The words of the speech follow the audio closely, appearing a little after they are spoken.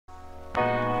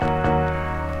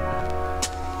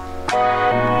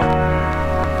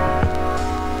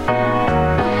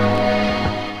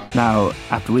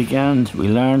the weekend, we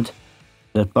learned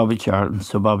that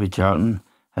Sir Bobby Charlton,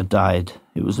 had died.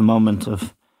 It was a moment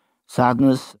of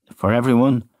sadness for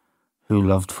everyone who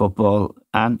loved football,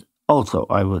 and also,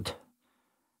 I would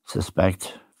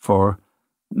suspect, for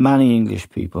many English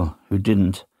people who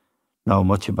didn't know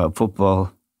much about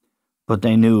football, but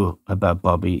they knew about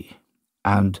Bobby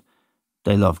and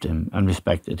they loved him and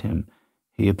respected him.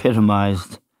 He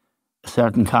epitomised a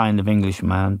certain kind of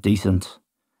Englishman, decent,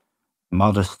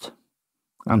 modest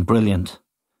and brilliant.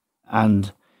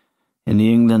 And in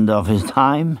the England of his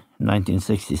time,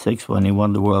 1966 when he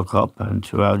won the World Cup, and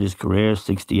throughout his career,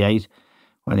 68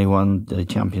 when he won the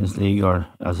Champions League, or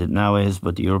as it now is,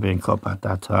 but the European Cup at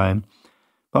that time,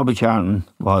 Bobby Charlton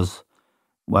was,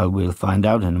 well, we'll find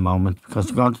out in a moment,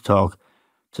 because we're going to talk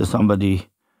to somebody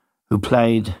who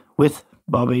played with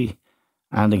Bobby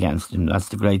and against him. That's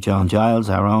the great John Giles,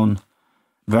 our own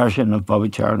version of Bobby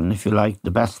Charlton, if you like,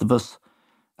 the best of us.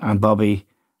 And Bobby,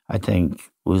 I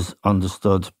think, was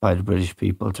understood by the British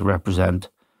people to represent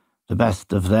the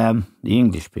best of them, the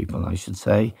English people, I should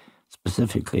say,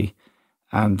 specifically.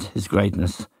 And his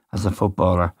greatness as a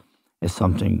footballer is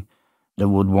something that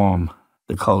would warm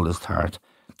the coldest heart.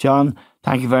 John,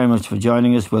 thank you very much for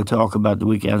joining us. We'll talk about the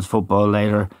weekend's football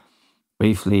later,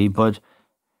 briefly. But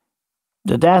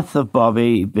the death of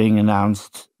Bobby being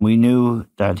announced, we knew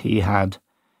that he had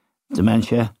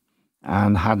dementia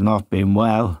and had not been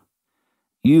well.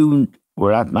 You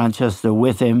were at Manchester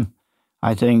with him,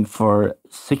 I think, for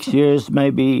 6 years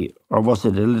maybe, or was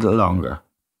it a little longer?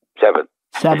 7.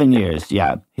 7 years,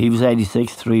 yeah. He was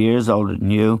 86, 3 years older than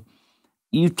you.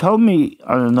 You told me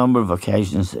on a number of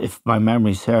occasions, if my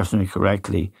memory serves me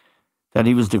correctly, that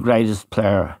he was the greatest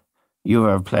player you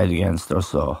ever played against or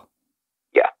saw.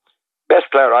 Yeah.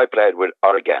 Best player I played with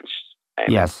or against.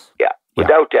 Yes. Yeah.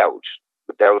 Without doubt.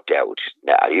 Without doubt.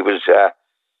 Yeah, he was...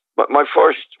 my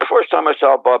first time I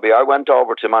saw Bobby, I went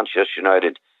over to Manchester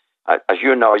United. As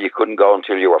you know, you couldn't go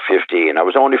until you were 15. I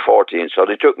was only 14, so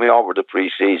they took me over the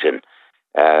pre-season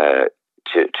to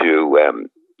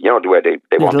the way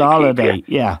they wanted to holiday, keep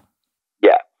you. yeah.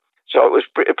 Yeah. So it was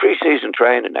pre-season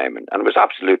training, Eamon, and it was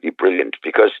absolutely brilliant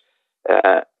because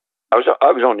I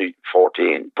was only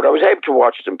 14, but I was able to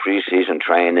watch them pre-season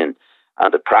training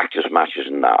and the practice matches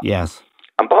and that. Yes.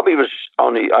 And Bobby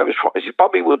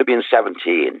Bobby would have been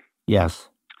 17. Yes.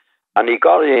 And he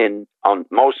got in on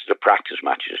most of the practice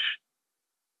matches.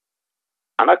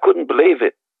 And I couldn't believe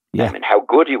it. Yeah. I mean, how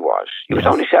good he was. He was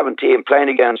Yes. only 17, playing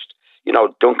against,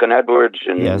 Duncan Edwards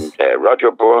and Yes.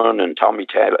 Roger Byrne and Tommy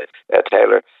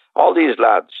Taylor, all these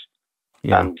lads.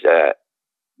 Yeah. And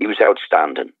he was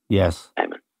outstanding. Yes.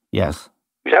 Eamon. Yes.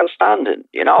 He was outstanding.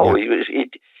 Yeah.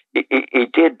 He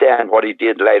did then what he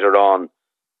did later on,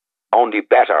 only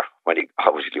better when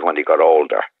he got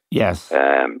older. Yes.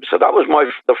 So that was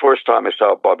the first time I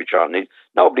saw Bobby Charlton.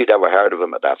 Nobody had ever heard of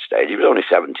him at that stage. He was only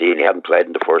 17. He hadn't played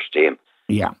in the first team.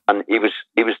 Yeah. And he was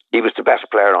the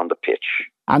best player on the pitch.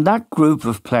 And that group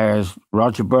of players,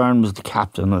 Roger Byrne was the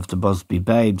captain of the Busby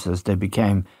Babes as they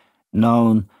became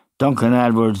known. Duncan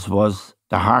Edwards was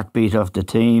the heartbeat of the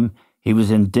team. He was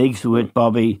in digs with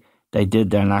Bobby. They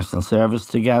did their national service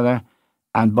together.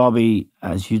 And Bobby,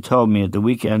 as you told me at the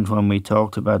weekend when we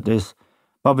talked about this,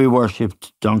 Bobby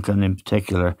worshipped Duncan in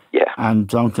particular. Yeah. And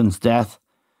Duncan's death,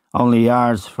 only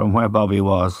yards from where Bobby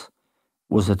was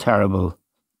a terrible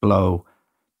blow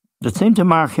that seemed to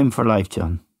mark him for life,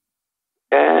 John.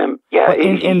 Yeah.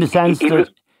 In the sense that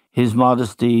his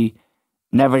modesty,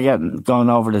 never going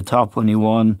over the top when he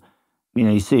won.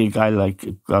 You see a guy like,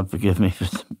 God forgive me for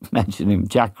mentioning him,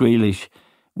 Jack Grealish,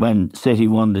 when City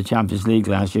won the Champions League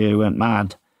last year, he went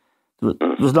mad. There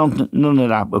was none of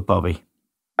that with Bobby.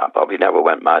 Bobby never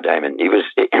went mad, Eamon.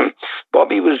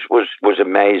 Bobby was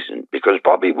amazing because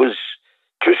Bobby was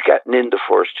just getting in the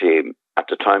first team at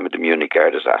the time of the Munich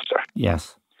air disaster.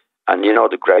 Yes. And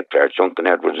the great players, Duncan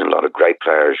Edwards and a lot of great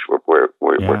players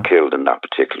were killed in that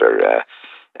particular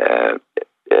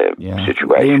situation.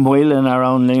 Liam Whelan, our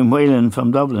own Liam Whelan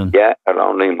from Dublin. Yeah, our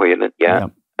own Liam Whelan, yeah.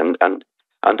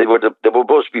 And they were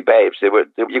Busby Babes.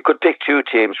 You could pick two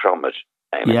teams from it.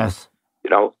 Eamon, yes.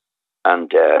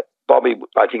 And Bobby,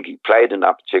 I think he played in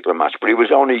that particular match, but he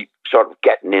was only sort of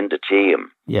getting in the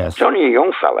team. Yes. He's only a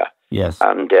young fella. Yes.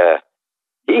 And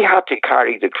he had to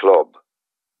carry the club.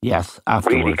 Yes,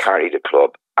 afterwards. Really carry the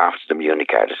club after the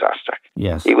Munich air disaster.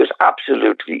 Yes. He was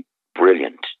absolutely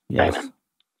brilliant. Yes. Eamon.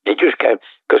 He just came,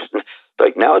 because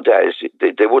like nowadays,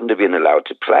 they wouldn't have been allowed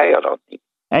to play, I don't think.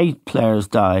 8 players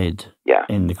died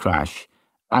in the crash.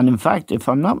 And in fact, if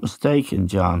I'm not mistaken,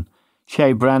 John,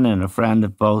 Shea Brennan, a friend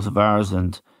of both of ours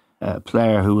and a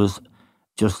player who was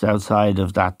just outside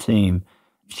of that team,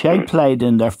 Shea played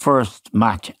in their first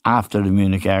match after the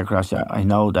Munich air crash. I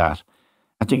know that.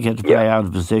 I think he had to play out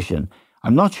of position.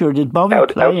 I'm not sure, did Bobby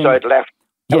play outside left?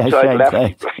 Yeah, outside Shea left.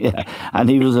 played. Yeah, and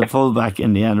he was a fullback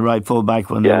in the end, right fullback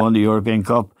when they won the European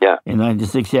Cup in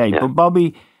 1968. But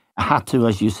Bobby had to,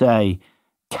 as you say,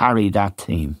 carry that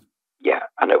team. Yeah,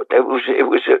 and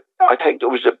I think there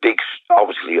was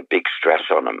obviously a big stress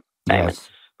on him. Yes.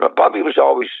 Bobby was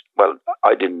always, well,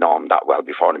 I didn't know him that well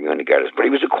before the Munich Giles, but he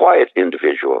was a quiet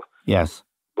individual. Yes.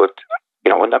 But,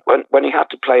 when he had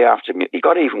to play after me, he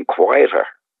got even quieter.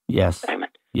 Yes.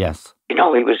 Yes. He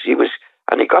was,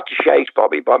 and he got the shakes,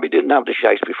 Bobby. Bobby didn't have the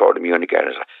shakes before the Munich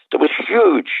Giles. There was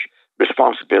huge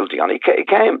responsibility on him. He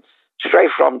came straight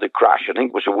from the crash, I think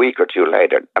it was a week or two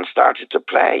later, and started to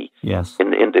play yes. in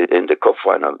the cup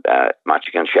final match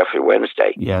against Sheffield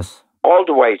Wednesday. Yes. All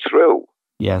the way through.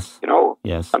 Yes.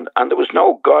 Yes. And there was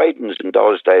no guidance in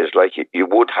those days like you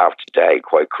would have today,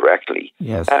 quite correctly.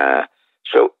 Yes.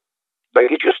 So,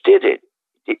 he just did it.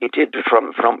 He did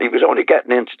from he was only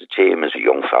getting into the team as a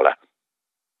young fella.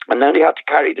 And then he had to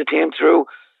carry the team through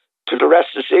to the rest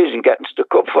of the season, getting to the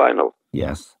cup final.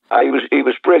 Yes. He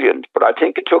was brilliant, but I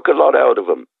think it took a lot out of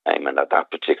him, Eamon, at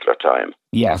that particular time.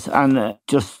 Yes, and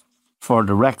just for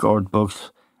the record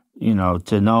books,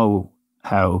 to know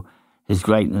how his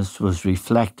greatness was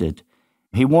reflected.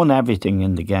 He won everything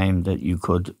in the game that you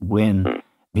could win. Mm.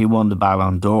 He won the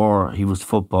Ballon d'Or. He was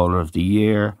Footballer of the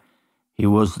Year. He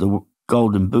was the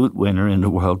Golden Boot winner in the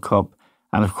World Cup.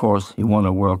 And of course, he won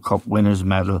a World Cup winners'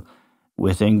 medal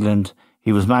with England.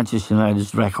 He was Manchester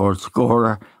United's record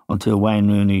scorer until Wayne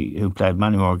Rooney, who played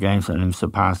many more games than him,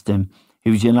 surpassed him.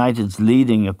 He was United's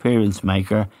leading appearance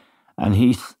maker,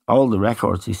 and all the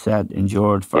records he set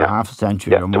endured for half a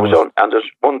century or more. And there's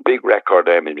one big record,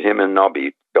 him and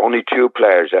Nobby, the only two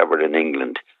players ever in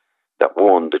England that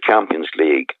won the Champions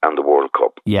League and the World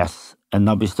Cup. Yes, and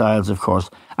Nobby Stiles, of course.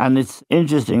 And it's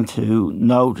interesting to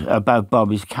note about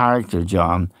Bobby's character,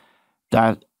 John,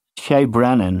 that Shea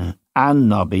Brennan and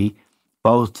Nobby,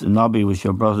 both, Nobby was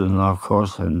your brother-in-law, of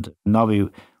course, and Nobby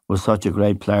was such a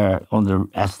great player,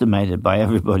 underestimated by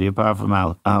everybody apart from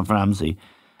Alf Ramsey.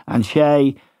 And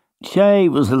Shea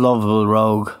was a lovable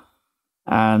rogue.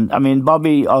 And, I mean,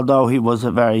 Bobby, although he was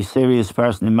a very serious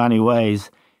person in many ways,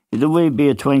 there would be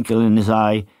a twinkle in his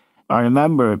eye. I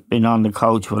remember being on the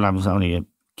coach when I was only a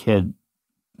kid,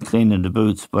 cleaning the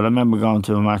boots, but I remember going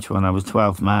to a match when I was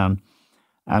 12th man,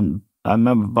 and I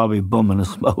remember Bobby bumming a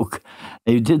smoke.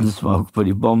 He didn't smoke, but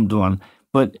he bummed one.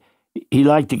 But he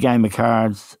liked the game of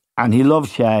cards, and he loved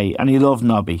Shea, and he loved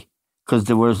Nobby, because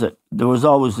there was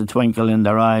always a twinkle in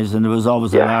their eyes, and there was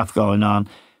always a laugh going on.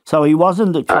 So he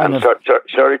wasn't the kind of...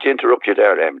 Sorry to interrupt you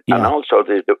there, Em. Yeah. And also,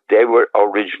 they were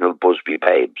original Busby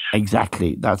babes.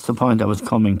 Exactly. That's the point I was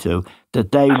coming to.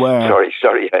 That they were...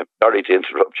 Sorry, Em. Sorry to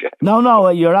interrupt you. No,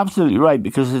 you're absolutely right,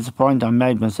 because it's a point I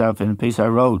made myself in a piece I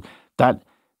wrote, that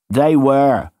they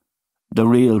were the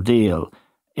real deal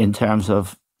in terms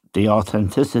of the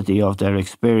authenticity of their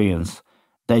experience.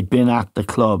 They'd been at the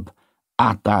club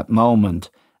at that moment.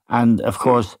 And, of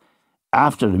course,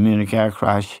 after the Munich air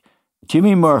crash,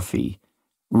 Jimmy Murphy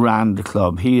ran the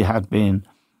club. He had been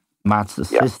Matt's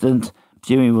assistant. Yeah.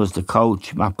 Jimmy was the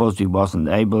coach. Matt Busby wasn't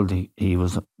able. He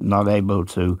was not able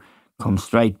to come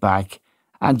straight back.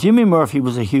 And Jimmy Murphy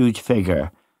was a huge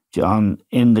figure, John,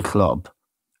 in the club.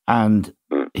 And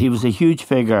he was a huge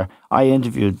figure. I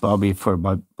interviewed Bobby for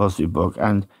my Busby book,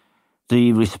 and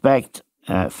the respect,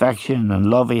 affection and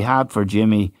love he had for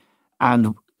Jimmy,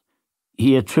 and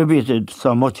he attributed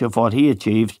so much of what he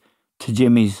achieved to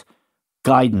Jimmy's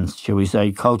guidance, shall we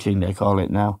say, coaching, they call it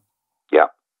now. Yeah.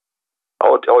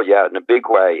 Oh yeah, in a big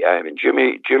way. I mean,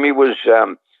 Jimmy was,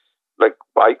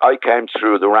 I came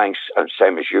through the ranks,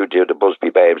 same as you did, the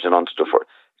Busby Babes, and onto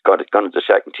got into the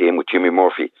second team with Jimmy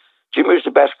Murphy. Jimmy was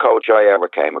the best coach I ever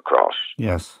came across.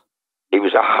 Yes. He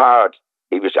was a hard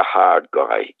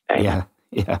guy.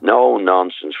 Yeah. No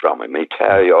nonsense from him. He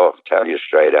tell you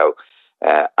straight out.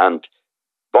 And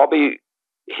Bobby,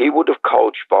 he would have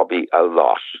coached Bobby a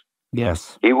lot.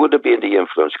 Yes. He would have been the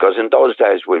influence, because in those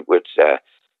days with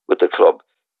the club,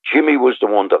 Jimmy was the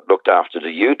one that looked after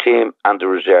the U team and the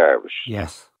reserves.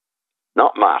 Yes.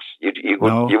 Not Matt. You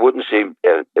wouldn't see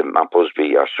Matt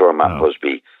Busby or Sir Matt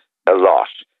Busby a lot.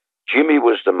 Jimmy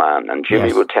was the man, and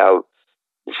Jimmy would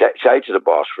say to the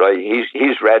boss, right,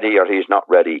 he's ready or he's not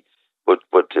ready, but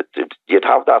you'd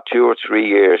have that 2 or 3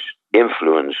 years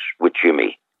influence with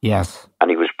Jimmy. Yes. And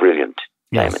he was brilliant.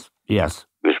 Yes. Yes.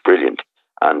 He was brilliant.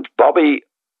 And Bobby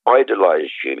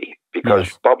idolised Jimmy,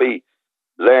 because Bobby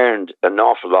learned an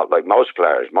awful lot, like most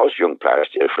young players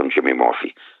did, from Jimmy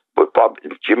Murphy. But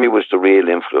Jimmy was the real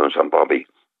influence on Bobby.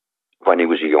 when he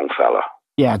was a young fella.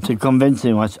 Yeah, to convince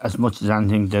him as much as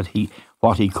anything that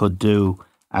what he could do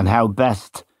and how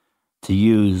best to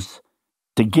use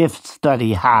the gifts that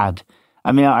he had.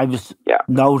 I mean, I was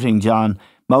noting, John,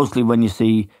 mostly when you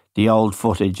see the old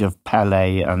footage of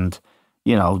Pele and,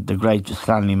 the great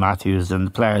Stanley Matthews and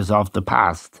the players of the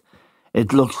past,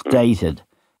 it looks dated.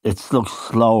 It looks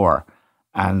slower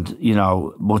and,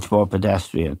 much more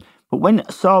pedestrian. But when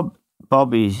I saw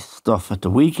Bobby's stuff at the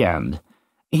weekend,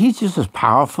 he's just as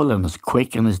powerful and as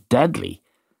quick and as deadly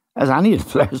as any of the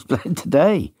players playing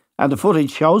today. And the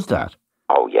footage shows that.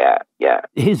 Oh, yeah.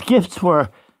 His gifts were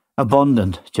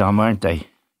abundant, John, weren't they?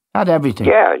 Had everything.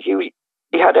 Yeah, he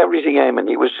had everything, Eamon.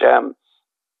 He was,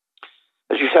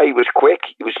 as you say, he was quick.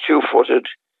 He was two-footed.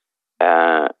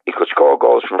 He could score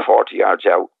goals from 40 yards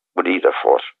out with either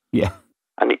foot. Yeah.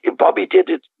 And Bobby did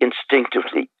it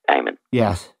instinctively, Eamon.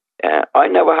 Yes. I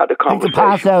never had a conversation. He could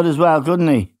pass out as well, couldn't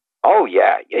he? Oh,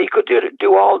 yeah. He could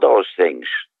do all those things,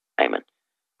 Eamon.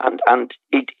 And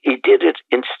he did it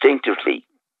instinctively.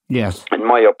 Yes. In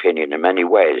my opinion, in many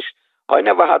ways. I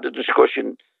never had a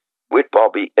discussion with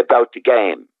Bobby about the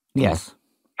game. Yes.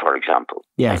 For example.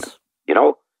 Yes. He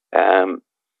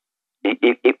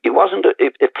wasn't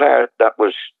a player that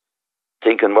was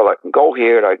thinking, well, I can go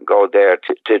here, I can go there,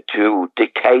 to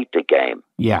dictate the game.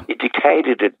 Yeah. He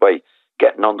dictated it by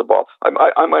getting on the ball. I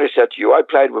might have said to you, I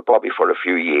played with Bobby for a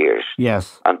few years.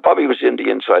 Yes. And Bobby was in the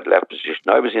inside left position.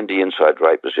 I was in the inside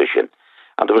right position.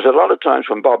 And there was a lot of times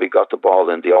when Bobby got the ball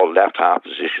in the old left half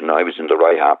position, I was in the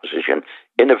right half position,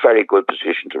 in a very good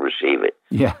position to receive it.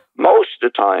 Yeah. Most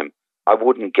of the time, I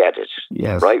wouldn't get it.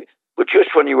 Yes. Right? But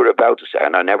just when you were about to say,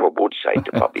 and I never would say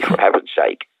to Bobby, for heaven's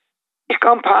sake, he's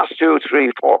gone past 2,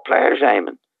 3, 4 players,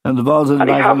 Eamon. And the ball's in the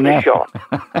back of the net.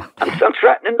 and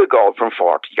threatening the goal from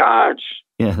 40 yards.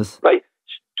 Yes. Right?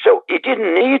 So he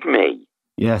didn't need me.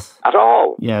 Yes. At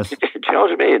all. Yes. Do you know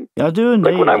what I mean? I do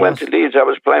indeed. Like when I went to Leeds, I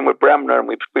was playing with Bremner and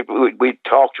we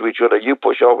talked to each other. You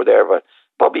push over there. But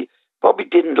Bobby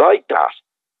didn't like that.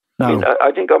 No. I mean,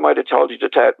 I think I might have told you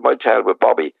my tale with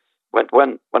Bobby when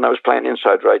I was playing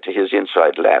inside right to his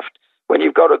inside left. When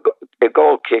you've got a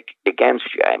goal kick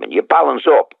against you, I mean, you balance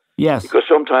up. Yes. Because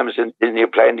sometimes in you're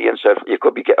playing the inside, you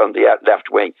could be on the left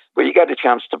wing, but you get a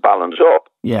chance to balance up.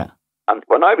 Yeah. And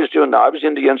when I was doing that, I was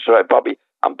in the inside, Bobby.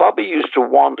 And Bobby used to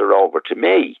wander over to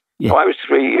me. Yeah. So I was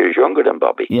 3 years younger than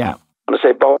Bobby. Yeah. And I'd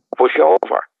say, Bob, push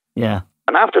over. Yeah.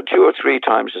 And after 2 or 3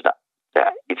 times,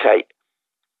 he'd say,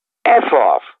 F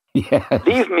off. Yes.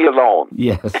 Leave me alone.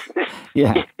 Yes.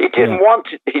 Yeah. He didn't want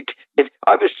it.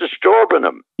 I was disturbing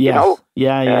him. Yes. You know?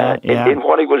 Yeah. In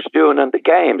what he was doing in the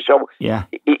game. So yeah.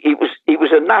 He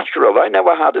was a natural. I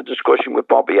never had a discussion with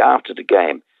Bobby after the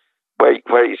game where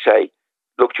he'd say,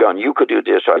 look, John, you could do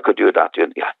this, or I could do that.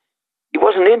 He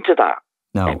wasn't into that.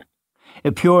 No.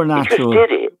 A pure natural. He just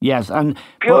did it. Yes. And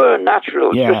pure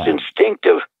natural, just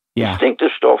instinctive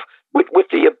stuff with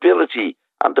the ability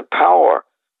and the power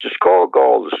to score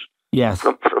goals. Yes.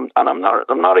 From and I'm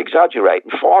not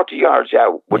exaggerating, 40 yards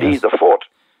out with either foot.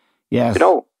 Yes.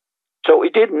 So he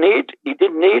didn't need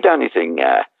anything.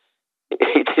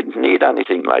 He didn't need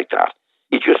anything like that.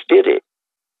 He just did it.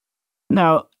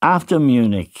 Now, after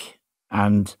Munich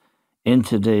and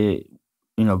into the,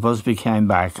 Busby came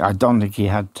back. I don't think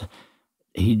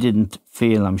he didn't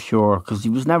feel, I'm sure, because he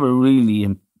was never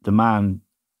really the man,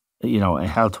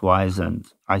 health-wise and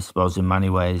I suppose in many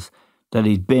ways that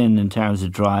he'd been in terms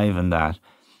of drive and that.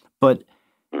 But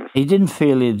he didn't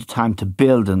feel he had time to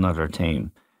build another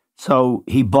team. So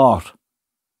he bought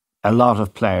a lot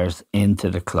of players into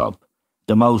the club.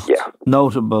 The most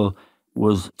notable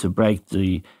was to break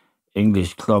the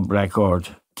English club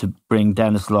record to bring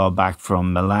Dennis Law back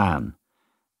from Milan.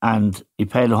 And he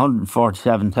paid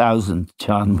 147,000,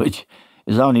 John, which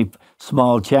is only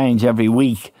small change every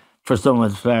week for some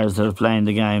of the players that are playing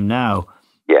the game now.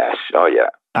 Yes, oh yeah.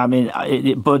 I mean,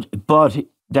 but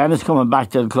Dennis coming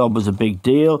back to the club was a big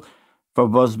deal for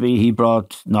Busby. He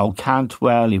brought Noel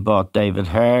Cantwell, he brought David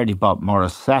Hurd, he brought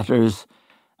Maurice Setters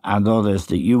and others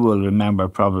that you will remember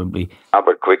probably.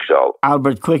 Albert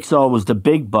Quicksall was the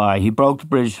big buy. He broke the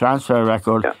British transfer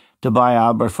record to buy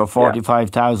Albert for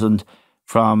 45,000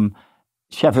 from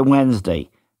Sheffield Wednesday.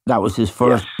 That was his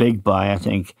first big buy, I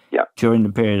think, during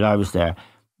the period I was there.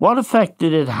 What effect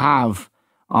did it have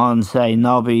on, say,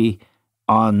 Nobby,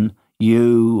 on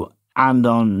you and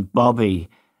on Bobby?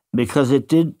 Because it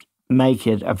did make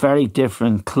it a very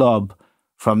different club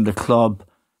from the club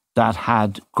that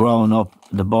had grown up,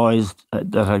 the boys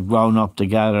that had grown up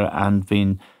together and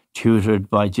been tutored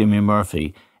by Jimmy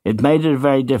Murphy. It made it a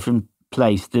very different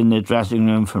place, didn't it? Dressing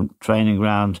room from training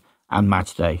ground and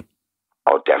match day.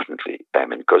 Oh, definitely.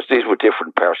 Eamon, because these were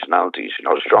different personalities,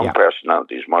 strong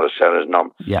personalities. Morissette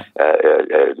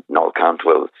and Noel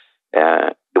Cantwell.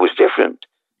 It was different.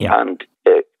 Yeah. And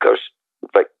because,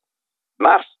 like,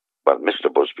 Matt, well,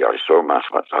 Mr. Busby, I saw Matt,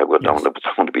 I would don't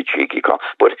want to be cheeky,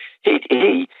 but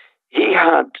he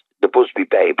had the Busby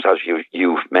babes, as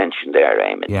you've mentioned there,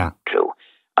 Eamon, too.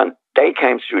 And they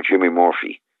came through Jimmy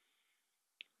Murphy.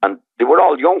 And they were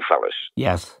all young fellas.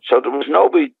 Yes. So there was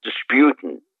nobody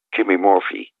disputing Jimmy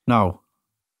Murphy. No.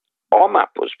 Or Matt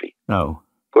Busby. No.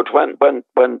 But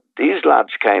when these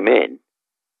lads came in,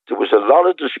 there was a lot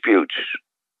of disputes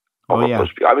over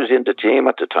Busby. I was in the team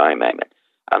at the time, Eamon,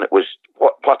 and it was,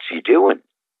 what's he doing?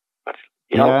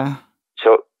 You know?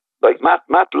 So, like, Matt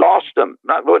lost them.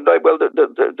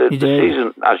 The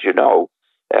season, as you know,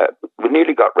 we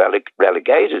nearly got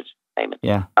relegated, Eamon.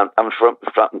 Yeah. And from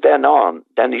then on,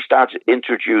 then he started to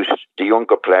introduce the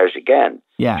younger players again.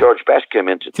 Yeah. George Best came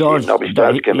into the team. Nobody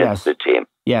started came into the team.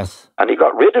 Yes. And he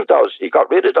got rid of those. He got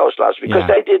rid of those lads because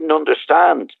they didn't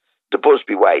understand the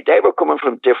Busby way. They were coming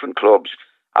from different clubs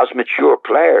as mature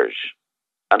players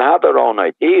and had their own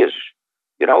ideas.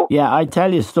 You know? Yeah, I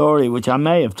tell you a story which I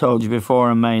may have told you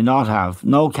before and may not have.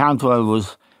 Noel Cantwell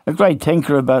was a great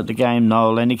thinker about the game,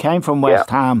 Noel, and he came from West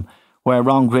Ham, where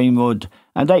Ron Greenwood,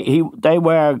 and they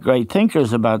were great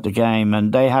thinkers about the game,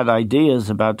 and they had ideas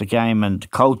about the game and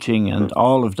coaching and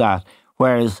all of that,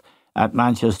 whereas at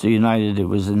Manchester United it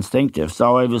was instinctive.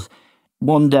 So I was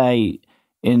one day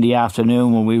in the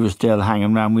afternoon when we were still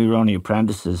hanging around, we were only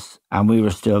apprentices, and we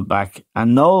were still back,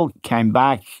 and Noel came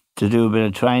back to do a bit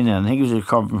of training. I think he was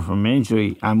recovering from an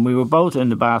injury, and we were both in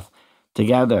the bath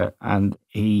together, and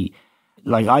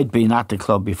I'd been at the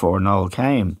club before Noel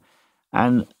came,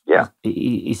 and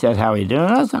he said, "How are you doing?"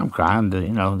 I said, "I'm grand,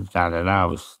 I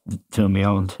was doing my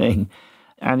own thing."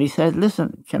 And he said,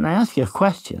 "Listen, can I ask you a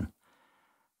question?"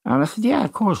 And I said, "Yeah,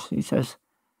 of course." He says,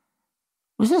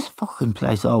 "Was this fucking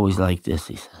place always like this?"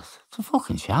 He says, "It's a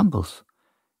fucking shambles."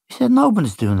 He said,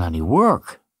 "Nobody's doing any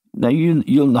work." Now,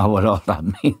 you'll know what all that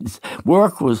means.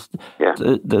 Work was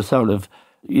the sort of,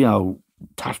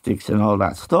 tactics and all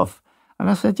that stuff. And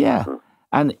I said, yeah.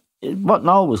 And what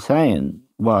Noel was saying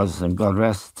was, and God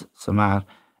rest Samad,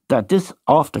 that this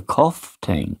off-the-cuff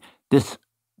thing, this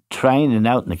training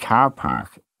out in the car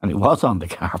park, and it was on the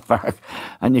car park,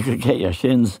 and you could get your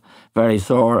shins very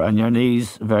sore and your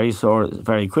knees very sore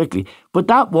very quickly. But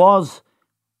that was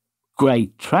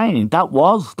great training. That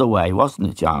was the way, wasn't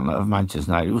it, John, of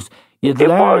Manchester United? You'd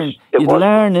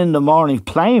learn in the morning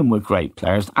playing with great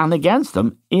players and against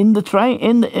them in the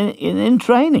in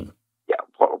training. Yeah,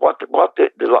 what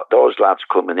those lads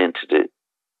coming into the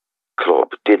club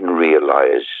didn't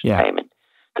realise, Eamon,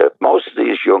 that most of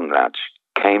these young lads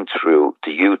came through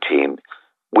the U team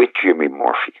with Jimmy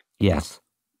Murphy. Yes.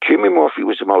 Jimmy Murphy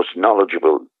was the most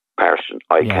knowledgeable person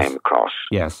I came across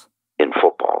in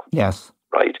football. Yes.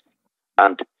 Right?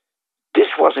 And this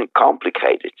wasn't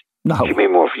complicated. No. Jimmy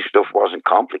Murphy stuff wasn't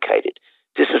complicated.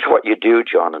 This is what you do,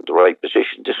 John, in the right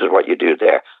position. This is what you do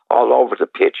there. All over the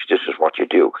pitch, this is what you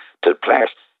do to the players.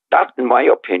 That, in my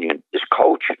opinion, is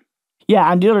coaching.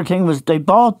 Yeah, and the other thing was they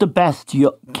bought the best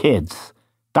kids.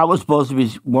 That was supposed to be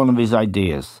one of his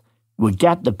ideas. We'd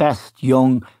get the best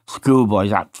young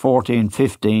schoolboys at 14,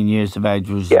 15 years of age,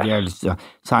 was the earliest to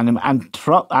sign them, and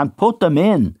put them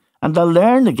in, and they'll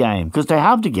learn the game because they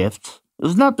have the gifts.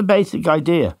 Isn't that the basic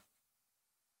idea?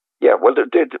 Yeah,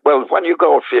 well, when you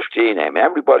go at 15,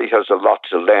 everybody has a lot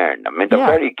to learn. I mean, they're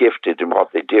very gifted in what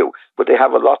they do, but they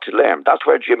have a lot to learn. That's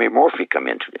where Jimmy Murphy came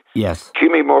into it. Yes.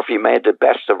 Jimmy Murphy made the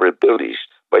best of her abilities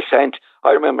by saying, I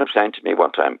remember him saying to me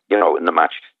one time, in the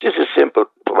match, this is simple.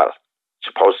 Well, it's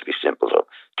supposed to be simple, though.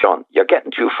 John, you're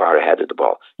getting too far ahead of the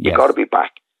ball. You've got to be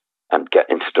back and get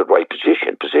into the right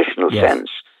position, positional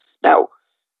sense. Now,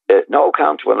 Noel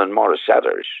Cantwell and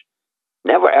Morissette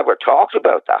never ever talked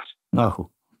about that.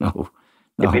 No.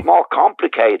 It'd be more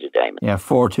complicated, Eamon. Yeah,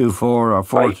 4-2-4 or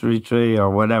 4-3-3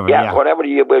 or whatever. Yeah, whatever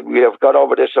we have got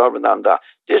over this or that.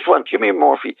 This one, Jimmy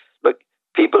Murphy, look,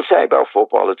 people say about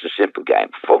football it's a simple game.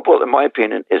 Football, in my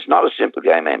opinion, is not a simple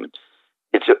game, Eamon.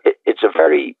 It's a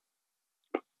very,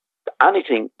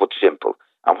 anything but simple.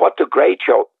 And what the great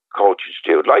coaches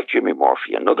do, like Jimmy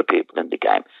Murphy and other people in the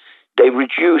game, they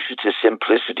reduce it to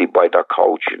simplicity by their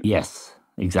coaching. Yes,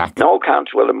 exactly. Noel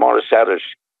Cantwell and Morissette's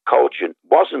coaching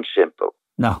wasn't simple.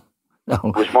 No.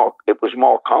 It was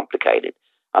more complicated,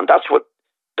 and that's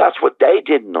what they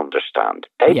didn't understand.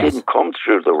 They didn't come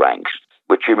through the ranks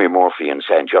with Jimmy Murphy and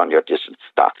saying, "John, you're this and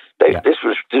that." This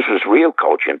was real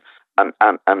coaching, and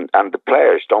the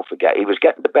players. Don't forget, he was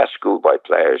getting the best schoolboy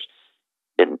players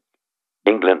in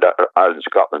England, Ireland,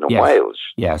 Scotland, and Wales.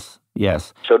 Yes.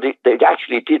 Yes. So they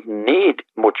actually didn't need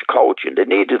much coaching. They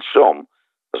needed some,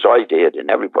 as I did and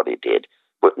everybody did,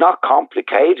 but not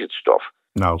complicated stuff.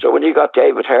 No. So when you got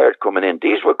David Hurd coming in,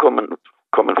 these were coming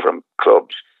from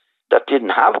clubs that didn't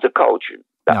have the coaching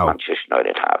that Manchester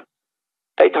United have.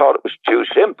 They thought it was too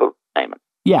simple, Eamon.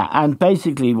 Yeah, and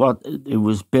basically what it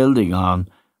was building on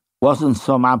wasn't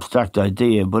some abstract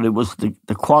idea, but it was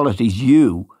the qualities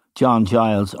you, John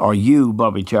Giles, or you,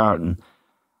 Bobby Charlton,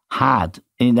 had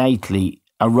innately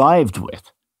arrived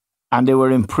with. And they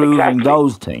were improving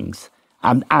those things.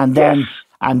 And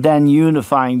then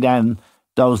unifying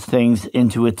those things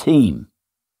into a team.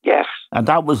 Yes. And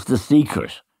that was the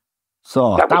secret.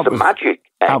 So that was the magic.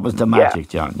 That was the magic,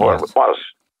 John. Well, yes. It was.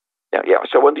 Yeah.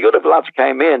 So when the other lads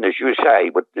came in, as you say,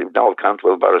 with Noel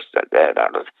Cantwell,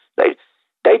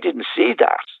 they didn't see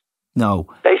that. No.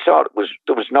 They thought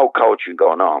there was no coaching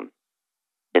going on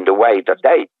in the way that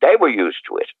they were used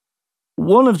to it.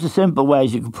 One of the simple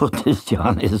ways you can put this,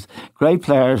 John, is great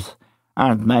players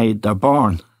aren't made, they're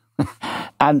born.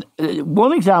 And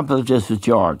one example of this was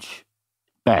George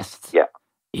Best. Yeah.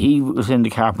 He was in the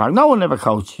car park. No one ever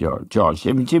coached George.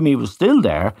 I mean, Jimmy was still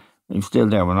there. He was still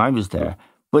there when I was there.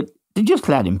 But they just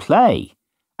let him play.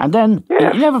 And then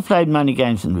he never played many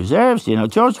games in reserves. You know,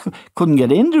 George couldn't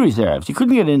get into reserves. He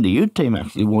couldn't get in the youth team,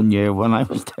 actually, one year when I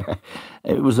was there.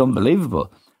 It was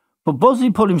unbelievable. But Buzzy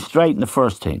put him straight in the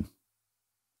first team.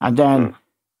 And then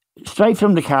straight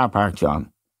from the car park,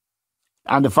 John,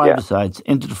 and the five-a-sides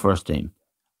into the first team.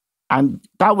 And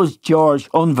that was George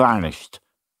unvarnished,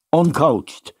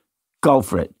 uncoached. Go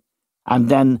for it. And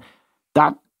then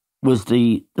that was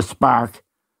the spark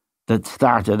that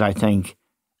started, I think,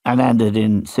 and ended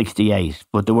in 68.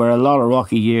 But there were a lot of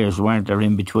rocky years, weren't there,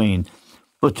 in between.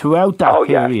 But throughout that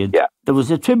period, there was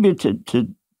a tribute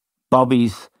to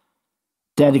Bobby's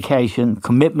dedication,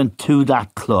 commitment to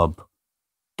that club,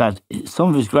 that some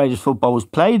of his greatest football was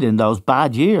played in those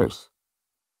bad years.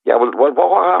 Yeah, well,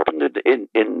 what happened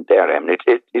in there, Eamon,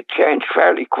 it changed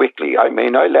fairly quickly. I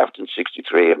mean, I left in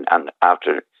 63, and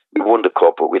after we won the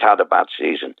Cup, but we'd had a bad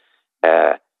season.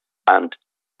 And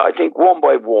I think one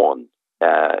by one,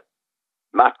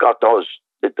 Matt got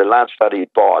the lads that he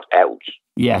bought out.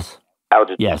 Yes. Out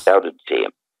of the team.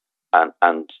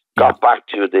 And got back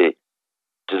to the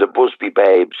Busby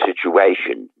Babe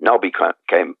situation. Nobby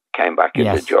came back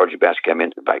in. Georgie Best came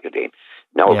into the back of the team.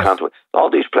 Noel Cantwell.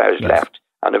 All these players left.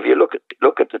 And if you look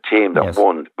at the team that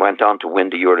went on to win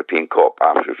the European Cup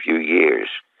after a few years,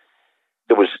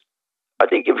 there was, I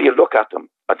think if you look at them,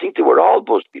 I think they were all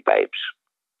Busby Babes.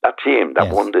 That team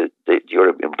that won the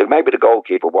European, maybe the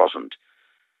goalkeeper wasn't,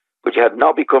 but you had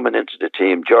Nobby coming into the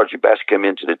team, Georgie Best came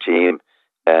into the team,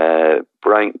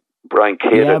 Brian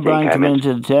Kidd, Brian came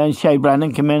into the team, Shea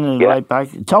Brennan came in and right back.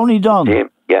 Tony Dunn,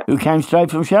 who came straight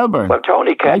from Shelbourne. Well,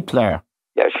 Tony came. Great player.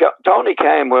 Yeah, Tony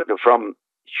came from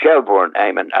Shelbourne,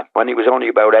 Eamon, when he was only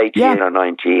about 18 or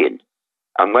 19,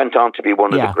 and went on to be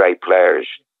one of the great players.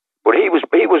 But he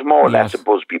was more or less a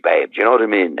Busby Babe. Do you know what I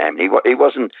mean? He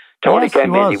wasn't. Tony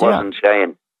came in. He wasn't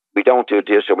saying we don't do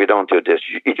this or we don't do this.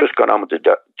 He just got on with the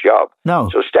job. No.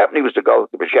 So Stepney was the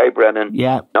goalkeeper. Shea Brennan.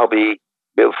 Nobby.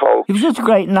 Bill Folk. He was just a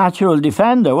great natural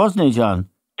defender, wasn't he, John?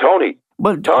 Tony.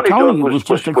 Well, Tony was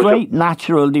just a great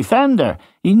natural defender.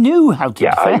 He knew how to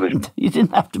defend. He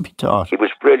didn't have to be taught. He was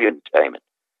brilliant, Eamon.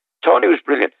 Tony was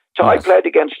brilliant. So I played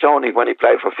against Tony when he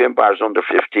played for Finbar's under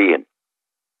 15.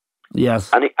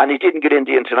 Yes. And he didn't get in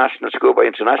the schoolboy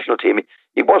international team.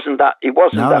 He wasn't that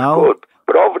good.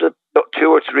 But over the 2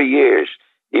 or 3 years,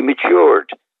 he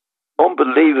matured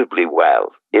unbelievably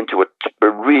well into a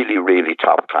really, really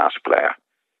top class player.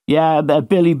 Yeah,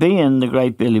 Billy Behan, the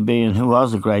great Billy Behan, who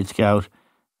was a great scout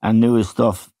and knew his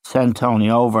stuff, sent Tony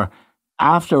over.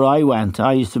 After I went,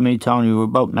 I used to meet Tony. We were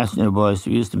both messenger boys.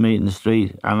 We used to meet in the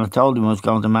street. And I told him I was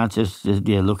going to Manchester. He said,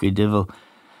 "Yeah, lucky devil."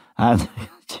 And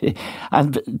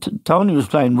Tony was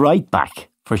playing right back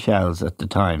for Shells at the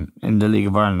time in the League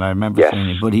of Ireland. I remember seeing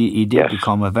him. But he did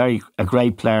become a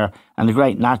great player and a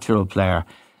great natural player.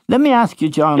 Let me ask you,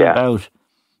 John, about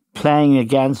playing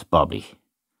against Bobby,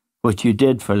 which you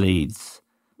did for Leeds.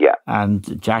 Yeah.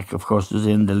 And Jack, of course, was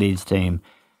in the Leeds team.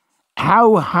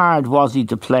 How hard was he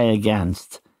to play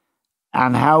against?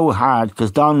 And how hard,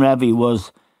 because Don Revie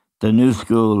was the new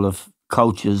school of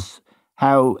coaches,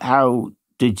 how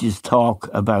did you talk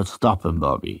about stopping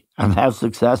Bobby? And how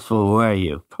successful were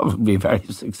you? Probably very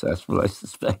successful, I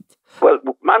suspect. Well,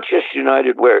 Manchester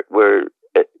United were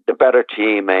the better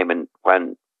team, Eamon,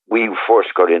 when we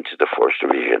first got into the first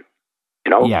division.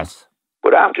 You know? Yes.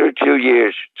 But after 2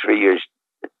 years, 3 years,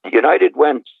 United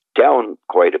went down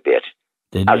quite a bit.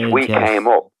 We came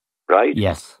up, right?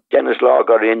 Yes. Dennis Law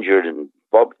got injured and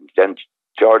then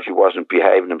Georgie wasn't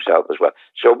behaving himself as well.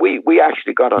 So we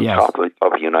actually got on top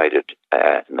of United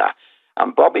in that.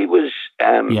 And Bobby was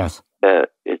how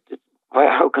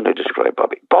can I describe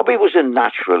Bobby? Bobby was a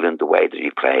natural in the way that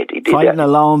he played. He did fighting a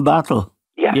lone battle.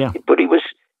 Yeah, but he was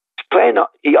playing.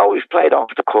 He always played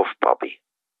off the cuff, Bobby.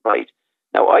 Right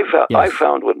now, I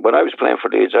found when I was playing for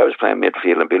Leeds, I was playing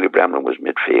midfield, and Billy Bremlin was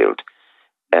midfield.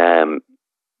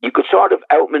 You could sort of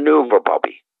outmaneuver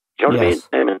Bobby. Do you know what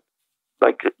I mean?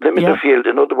 Like limited field,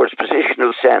 in other words,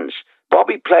 positional sense.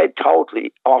 Bobby played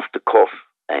totally off the cuff,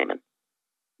 Eamon.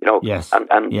 You know,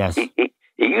 and he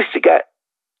used to get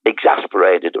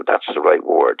exasperated, if that's the right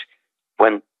word,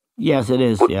 when it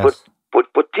is.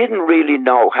 But didn't really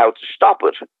know how to stop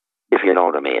it, if you know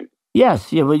what I mean.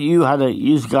 Yes, but you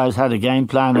guys had a game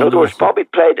plan. In other words, Bobby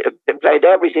played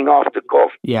everything off the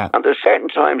cuff. Yeah. And there's certain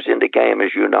times in the game,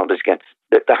 as you know, this game,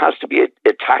 that there has to be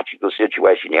a tactical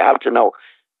situation. You have to know,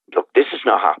 look, this is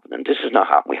not happening. This is not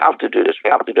happening. We have to do this. We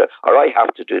have to do it. Or I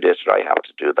have to do this. Or I have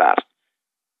to do that.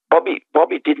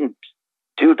 Bobby didn't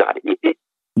do that.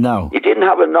 No. He didn't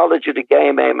have a knowledge of the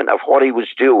game, Eamon, of what he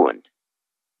was doing.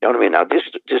 You know what I mean? Now, this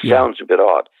sounds a bit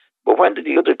odd. But when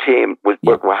the other team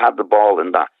had the ball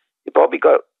in that, Bobby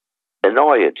got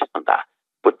annoyed on that,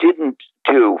 but didn't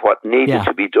do what needed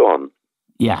to be done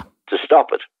to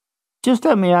stop it. Just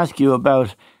let me ask you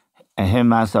about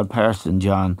him as a person,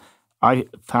 John. I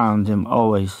found him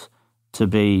always to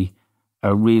be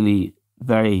a really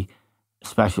very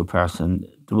special person.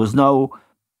 There was no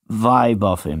vibe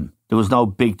of him. There was no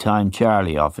big-time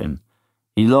Charlie of him.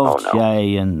 He loved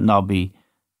Shay and Nobby,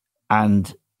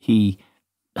 and he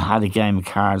had a game of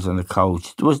cards on the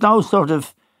coach. There was no sort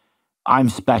of, I'm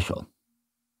special.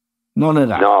 None of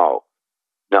that. No.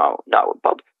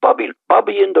 Bobby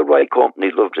in the right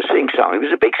company loved to sing song. He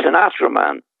was a big Sinatra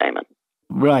man, Eamon.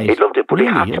 Right. He loved it, but he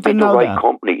had to be in the right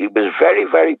company. He was very,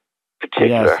 very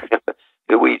particular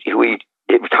who he would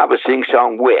have a sing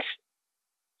song with.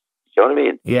 You know what I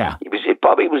mean? Yeah.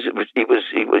 Bobby was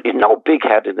no big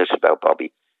headedness about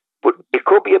Bobby, but it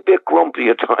could be a bit grumpy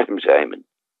at times, Eamon.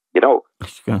 You know,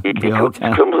 he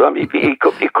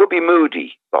could be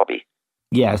moody, Bobby.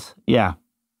 Yes, yeah.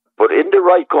 But in the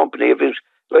right company, if it was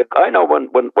like, I know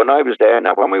when I was there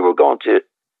now, when we were going to,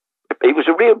 he was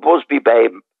a real Busby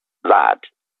Babe lad.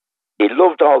 He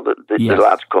loved all the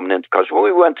lads coming in, because when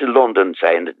we went to London,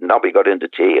 saying that Nobby got into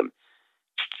team,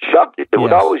 it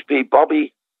would always be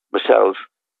Bobby, myself,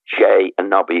 Shay, and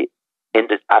Nobby at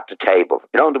the table.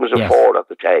 You know, there was a four at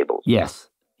the table. Yes.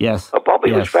 So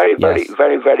Bobby was very, very,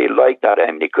 very, very like that.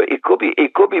 I mean, he could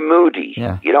be moody,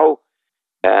 you know,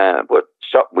 but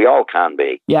we all can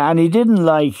be. Yeah, and he didn't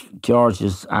like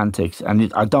George's antics,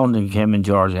 and I don't think him and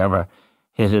George ever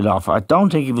hit it off. I don't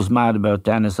think he was mad about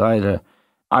Dennis either.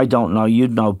 I don't know.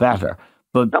 You'd know better.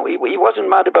 But no, he wasn't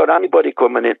mad about anybody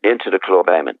coming into the club,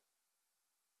 Eamon.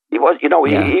 He was, you know,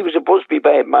 he was a Busby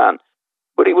Babe man,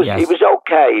 but he was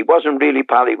okay. He wasn't really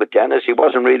pally with Dennis. He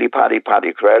wasn't really Paddy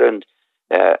Carrera, and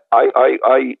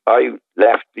I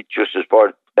left just as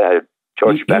far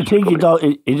George Best. You think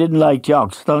he didn't like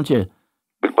jocks, don't you?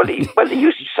 Well, he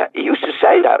used to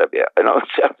say that a bit. You know,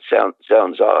 it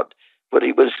sounds odd, but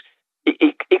he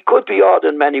could be odd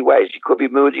in many ways. He could be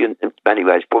moody in many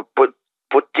ways, but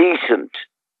decent,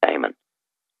 Eamon.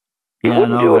 He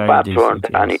wouldn't do a bad turn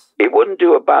to any. He wouldn't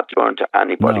do a bad turn to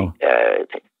anybody. No.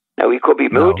 Now he could be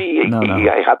moody.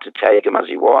 I had to take him as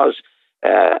he was,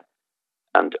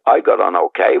 and I got on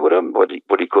okay with him. But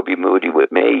he could be moody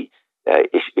with me.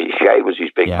 Shay was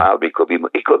his big pal. But he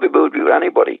could be moody with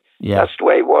anybody. Yeah. That's the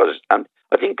way it was. And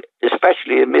I think,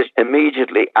 especially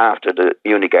immediately after the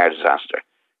Unigard disaster,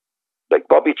 like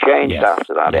Bobby changed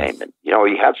after that. Eamon, you know,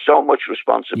 he had so much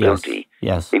responsibility.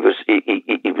 Yes. He was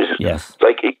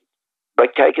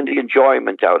like taking the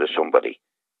enjoyment out of somebody.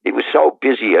 He was so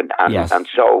busy and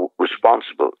so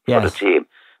responsible for the team.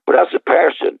 But as a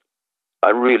person, I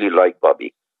really liked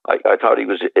Bobby. I thought he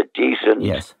was a decent,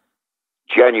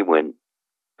 genuine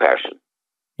person.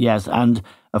 Yes, and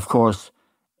of course,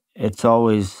 it's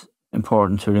always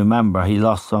important to remember he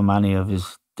lost so many of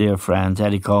his dear friends,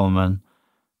 Eddie Coleman,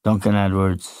 Duncan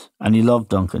Edwards, and he loved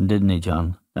Duncan, didn't he,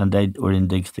 John? And they were in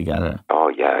digs together. Oh,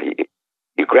 yeah. He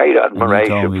great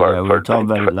admiration for... We were talking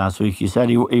about it last week. He said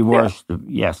he worshipped him.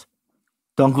 Yes.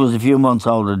 Duncan was a few months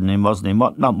older than him, wasn't he?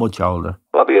 Not much older.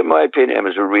 Bobby, in my opinion,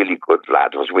 was a really good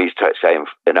lad, as we used to say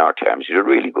in our terms. He's a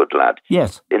really good lad.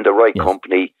 Yes. In the right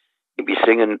company, he'd be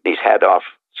singing his head off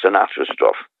Sinatra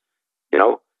stuff, you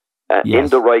know? In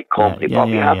the right company.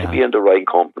 Bobby had to be in the right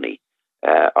company,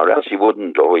 or else he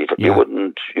wouldn't, he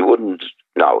wouldn't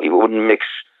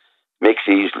mix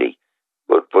easily.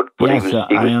 But Yes, he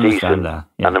I was understand decent. that.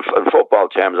 Yeah. And in football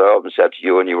terms, I often said to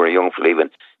you when you were a young fella, even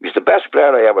he was the best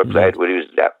player I ever played with. He was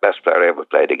the best player I ever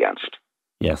played against.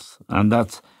 Yes, and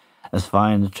that's as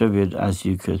fine a tribute as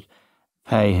you could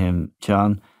pay him,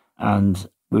 John. And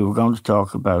we were going to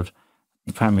talk about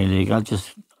the Premier League. I'll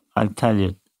tell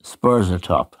you, Spurs are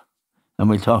top, and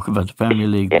we'll talk about the Premier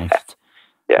League next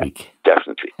week.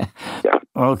 Definitely. Yeah.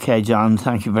 Okay, John,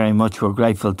 thank you very much. We're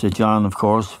grateful to John, of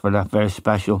course, for that very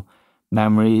special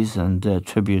memories and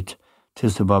tribute to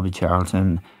Sir Bobby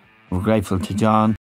Charlton. We're grateful to John.